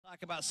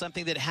talk about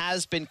something that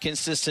has been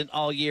consistent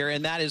all year,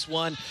 and that is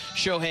one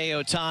Shohei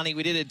Ohtani.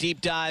 We did a deep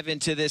dive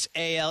into this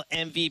AL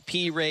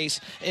MVP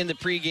race in the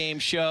pregame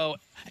show.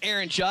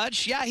 Aaron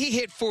Judge, yeah, he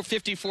hit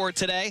 454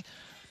 today.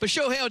 But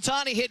Shohei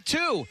Ohtani hit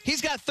 2.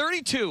 He's got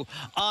 32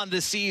 on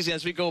the season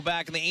as we go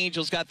back, and the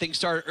Angels got things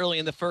started early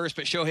in the first,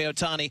 but Shohei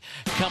Ohtani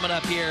coming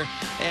up here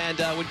and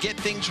would get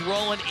things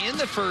rolling in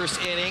the first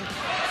inning.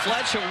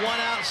 Fletch, a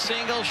one-out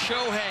single.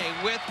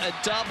 Shohei with a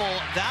double.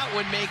 That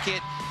would make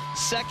it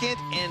second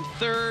and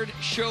third,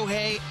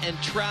 Shohei and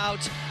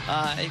Trout.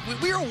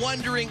 We were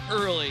wondering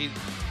early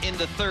in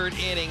the third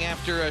inning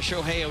after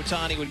Shohei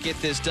Ohtani would get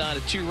this done, a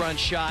 2-run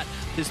shot,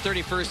 his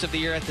 31st of the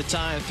year at the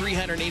time,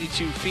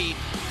 382 feet,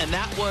 and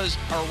that was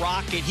a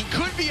rocket. He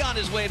could be on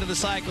his way to the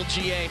cycle,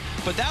 GA,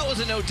 but that was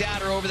a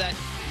no-doubter over that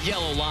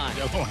yellow line.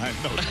 Yellow line,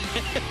 no.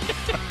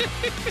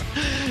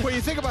 Well, you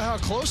think about how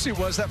close he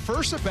was. That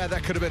first at bat,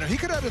 that could have been. He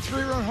could have had a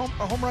 3-run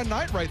home run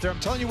night right there. I'm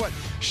telling you what,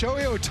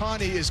 Shohei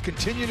Ohtani is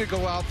continuing to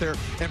go out there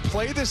and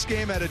play this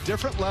game at a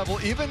different level.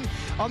 Even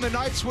on the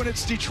nights when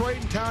it's Detroit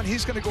in town,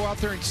 he's going to go out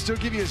there and still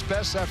give you his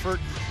best effort.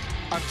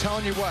 I'm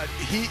telling you what,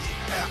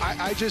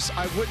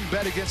 I wouldn't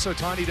bet against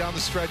Ohtani down the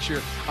stretch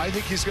here. I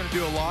think he's going to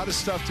do a lot of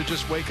stuff to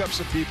just wake up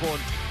some people and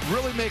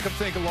really make them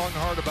think long and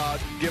hard about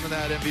giving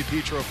that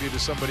MVP trophy to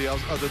somebody else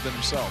other than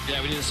himself.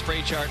 Yeah, we did a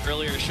spray chart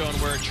earlier showing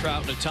where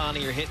Trout and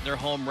Ohtani are hitting their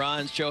home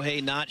runs.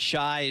 Shohei not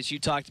shy, as you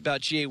talked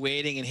about, GA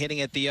waiting and hitting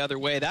it the other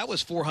way. That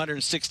was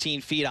 416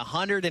 feet,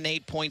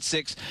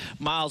 108.6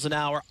 miles an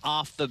hour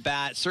off the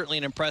bat. Certainly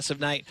an impressive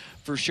night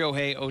for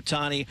Shohei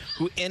Ohtani,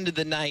 who ended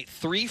the night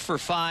 3 for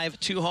 5,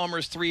 2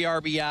 homers, 3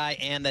 RBI,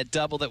 and that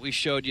double that we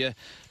showed you.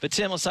 But,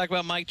 Tim, let's talk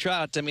about Mike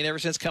Trout. I mean, ever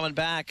since coming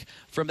back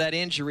from that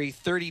injury,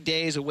 30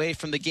 days away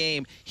from the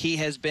game, he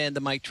has been the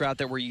Mike Trout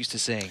that we're used to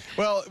seeing.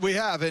 Well, we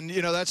have, and,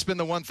 you know, that's been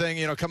the one thing,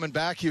 you know, coming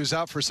back, he was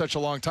out for such a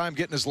long time,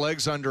 getting his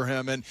legs under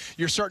him, and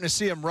you're starting to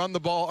see him run the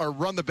ball or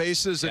run the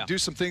bases and do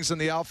some things in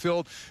the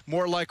outfield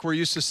more like we're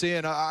used to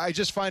seeing. I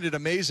just find it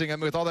amazing. I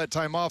mean, with all that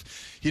time off,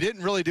 he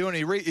didn't really do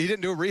he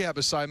didn't do a rehab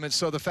assignment,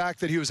 so the fact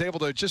that he was able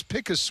to just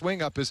pick his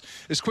swing up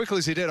as quickly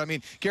as he did. I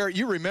mean, Garrett,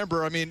 you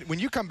remember, I mean, when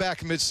you come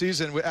back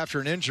mid-season after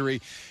an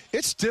injury,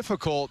 it's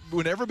difficult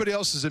when everybody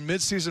else is in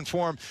mid-season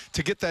form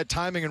to get that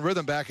timing and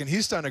rhythm back, and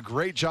he's done a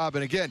great job.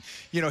 And again,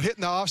 you know,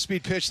 hitting the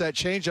off-speed pitch, that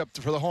changeup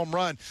for the home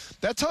run,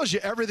 that tells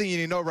you everything you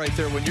need to know right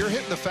there. When you're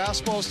hitting the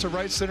fastballs to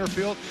right center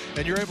field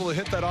and you're able to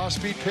hit that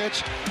off-speed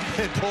pitch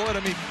and pull it,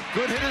 I mean,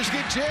 good hitters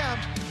get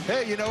jammed.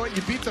 Hey, you know what?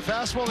 You beat the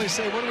fastball, and they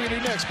say, what do we do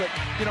next? But,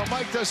 you know,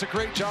 Mike does a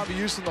great job of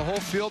using the whole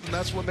field, and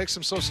that's what makes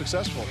him so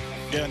successful.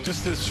 Yeah, and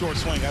just his short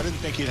swing, I didn't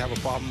think he'd have a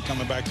problem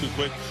coming back too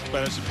quick.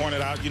 But as you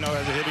pointed out, you know,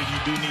 as a hitter,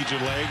 you do need your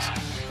legs.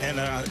 And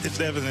it's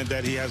evident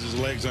that he has his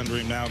legs under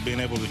him now, being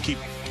able to keep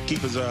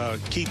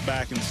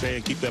back and stay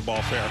and keep that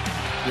ball fair.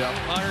 Yep.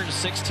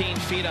 116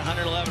 feet,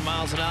 111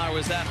 miles an hour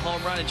was that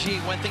home run. And, gee,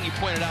 one thing you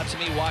pointed out to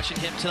me watching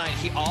him tonight,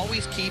 he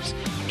always keeps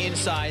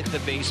inside the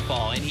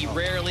baseball, and he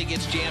rarely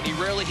gets jammed. He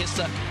rarely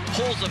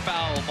pulls a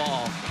foul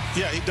ball.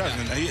 Yeah, he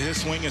doesn't. Yeah.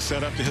 His swing is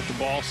set up to hit the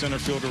ball center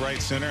field to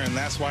right center, and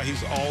that's why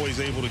he's always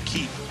able to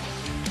keep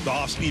the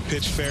off-speed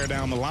pitch fair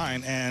down the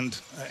line. And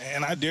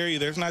I dare you,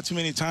 there's not too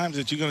many times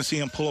that you're going to see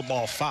him pull a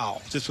ball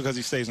foul just because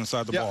he stays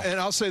inside the ball. And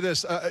I'll say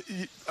this,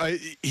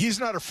 he's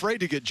not afraid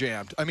to get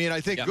jammed. I mean,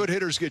 I think good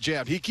hitters get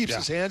jammed. He keeps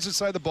his hands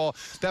inside the ball.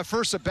 That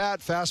first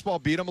at-bat,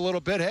 fastball beat him a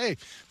little bit. Hey,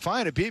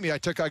 fine, it beat me. I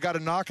got a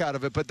knock out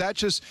of it. But that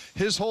just,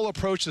 his whole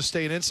approach is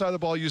staying inside the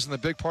ball, using the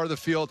big part of the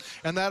field,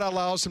 and that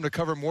allows him to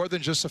cover more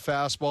than just a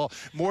fastball,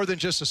 more than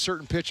just a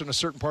certain pitch on a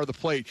certain part of the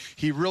plate.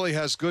 He really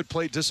has good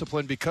plate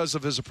discipline because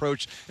of his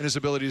approach and his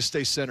ability to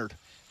stay centered.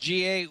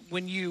 GA,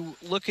 when you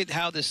look at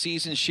how the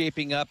season's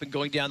shaping up and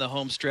going down the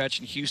home stretch,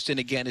 and Houston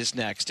again is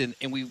next, and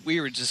we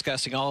were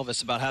discussing, all of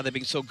us, about how they've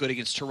been so good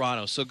against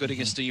Toronto, so good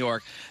against New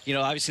York. You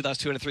know, obviously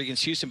lost 2 out of 3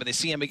 against Houston, but they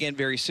see him again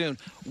very soon.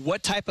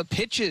 What type of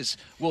pitches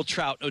will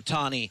Trout,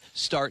 Ohtani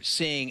start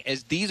seeing,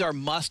 as these are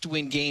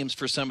must-win games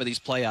for some of these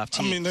playoff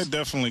teams? I mean, they're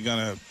definitely going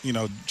to, you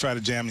know, try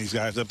to jam these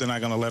guys up. They're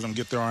not going to let them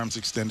get their arms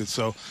extended.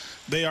 So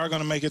they are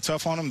going to make it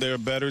tough on them. They're a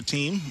better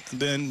team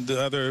than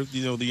the other,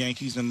 you know, the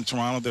Yankees and the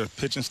Toronto. Their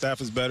pitching staff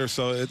is better,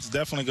 so it's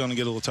definitely going to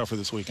get a little tougher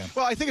this weekend.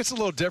 Well, I think it's a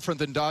little different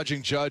than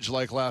dodging Judge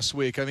like last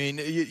week. I mean,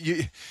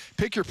 you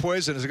pick your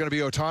poison. Is it going to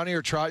be Ohtani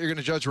or Trout? You're going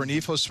to judge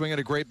Renifo swinging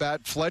a great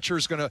bat.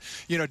 Fletcher's going to,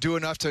 you know, do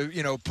enough to,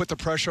 you know, put the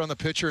pressure on the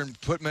pitcher and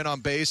put him in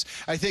on base.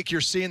 I think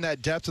you're seeing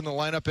that depth in the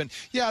lineup. And,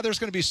 yeah, there's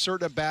going to be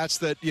certain bats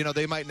that, you know,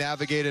 they might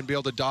navigate and be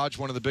able to dodge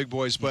one of the big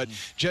boys. But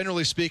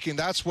generally speaking,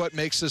 that's what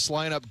makes this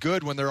lineup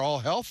good when they're all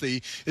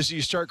healthy, is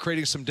you start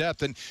creating some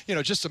depth. And, you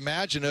know, just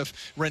imagine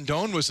if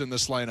Rendon was in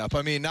this lineup.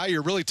 I mean, now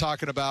you're really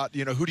talking about,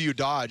 you know, who do you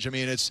dodge? I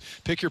mean, it's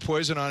pick your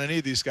poison on any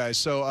of these guys.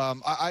 So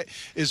I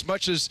as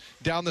much as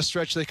down the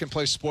stretch they can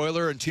play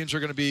spoiler and teams are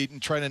going to be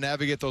trying to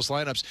navigate those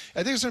lineups,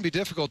 I think it's going to be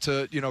difficult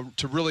to, you know,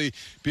 to really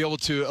be able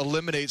to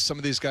eliminate some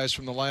of these guys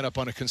from the lineup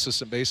on a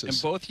consistent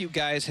basis. And both you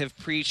guys have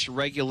preached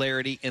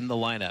regularity in the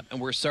lineup,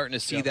 and we're starting to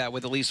see that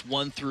with at least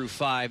 1 through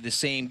 5, the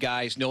same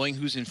guys, knowing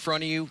who's in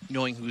front of you,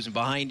 knowing who's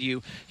behind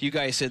you. You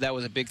guys said that that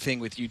was a big thing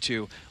with you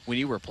two when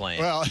you were playing.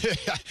 Well,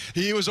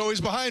 he was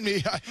always behind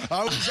me. I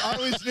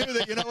always knew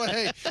that, you know what,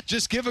 hey,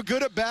 just give a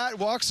good at-bat,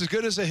 walks as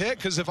good as a hit,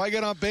 because if I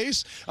get on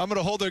base, I'm going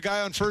to hold the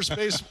guy on first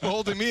base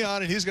holding me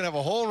on, and he's going to have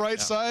a whole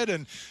right side,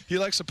 and he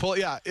likes to pull.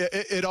 Yeah,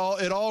 it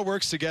all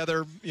works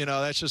together. You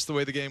know, that's just the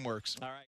way the game works. All right.